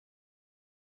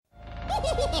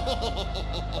Welcome,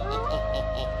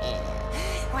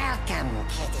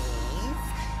 kiddies.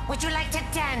 Would you like to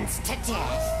dance to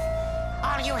death?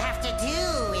 All you have to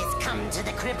do is come to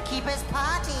the Crypt Keeper's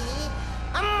party.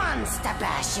 A monster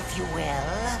bash, if you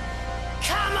will.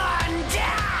 Come on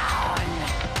down!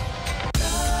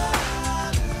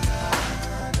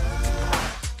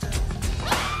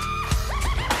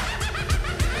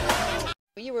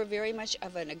 You were very much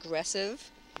of an aggressive,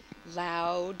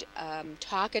 loud,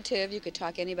 talkative. You could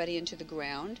talk anybody into the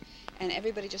ground, and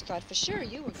everybody just thought for sure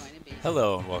you were going to be.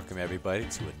 Hello and welcome everybody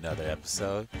to another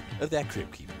episode of That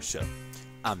Crypt Keeper Show.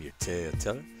 I'm your tale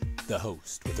teller, the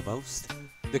host with the most,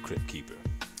 the Crypt Keeper.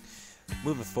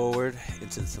 Moving forward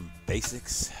into some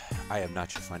basics, I am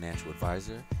not your financial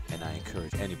advisor, and I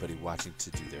encourage anybody watching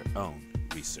to do their own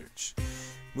research.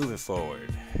 Moving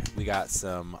forward, we got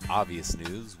some obvious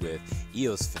news with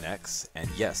EOSfinex, and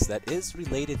yes, that is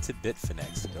related to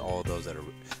Bitfinex, all those that are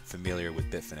familiar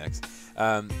with Bitfinex.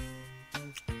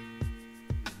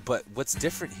 But what's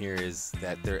different here is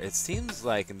that it seems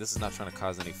like, and this is not trying to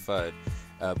cause any FUD,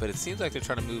 but it seems like they're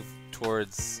trying to move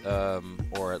towards,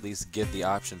 or at least give the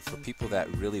option for people that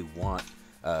really want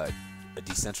a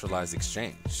decentralized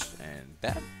exchange, and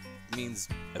that means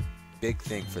a big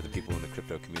thing for the people in the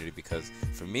crypto community, because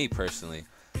for me personally,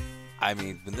 I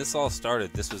mean, when this all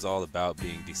started, this was all about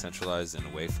being decentralized and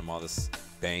away from all this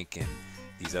bank and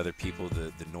these other people,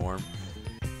 the norm.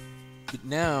 But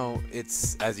now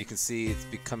it's, as you can see, it's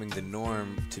becoming the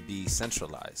norm to be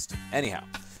centralized. Anyhow,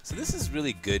 so this is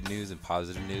really good news and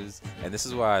positive news, and this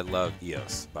is why I love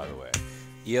EOS, by the way.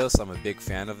 EOS, I'm a big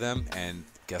fan of them, and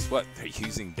guess what? They're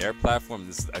using their platform.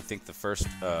 This is, I think, the first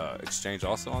exchange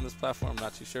also on this platform. I'm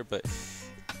not too sure, but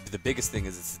the biggest thing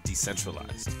is it's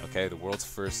decentralized. Okay, the world's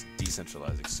first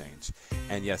decentralized exchange.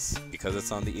 And yes, because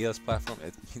it's on the EOS platform,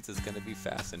 it means it's going to be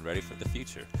fast and ready for the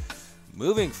future.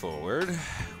 Moving forward,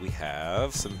 we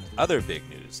have some other big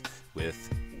news with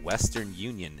Western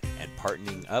Union and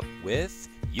partnering up with,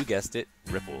 you guessed it,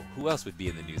 Ripple. Who else would be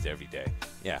in the news every day?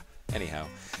 Yeah. Anyhow,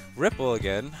 Ripple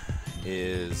again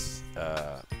is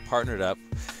partnered up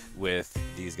with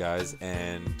these guys,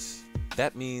 and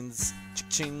that means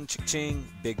cha-ching, cha-ching,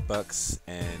 big bucks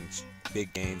and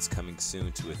big gains coming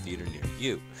soon to a theater near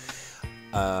you.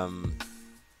 And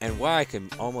why I can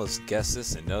almost guess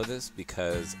this and know this,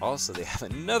 because also they have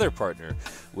another partner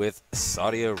with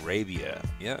Saudi Arabia.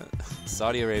 Yeah,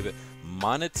 Saudi Arabia. The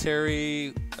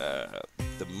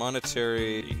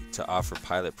monetary to offer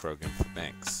pilot program for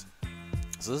banks.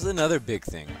 So this is another big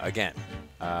thing again.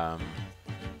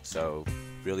 So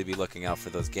really be looking out for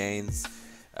those gains,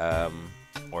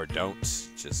 or don't.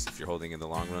 Just if you're holding in the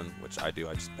long run, which I do,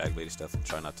 I just bag lady stuff and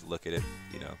try not to look at it.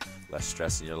 You know, less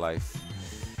stress in your life.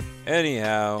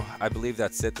 Anyhow, I believe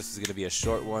that's it. This is going to be a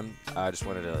short one. I just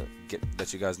wanted to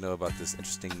let you guys know about this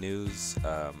interesting news.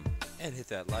 And hit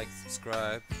that like,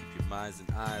 subscribe, keep your minds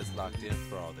and eyes locked in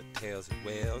for all the tales and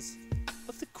wails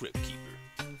of the Crypt Keeper.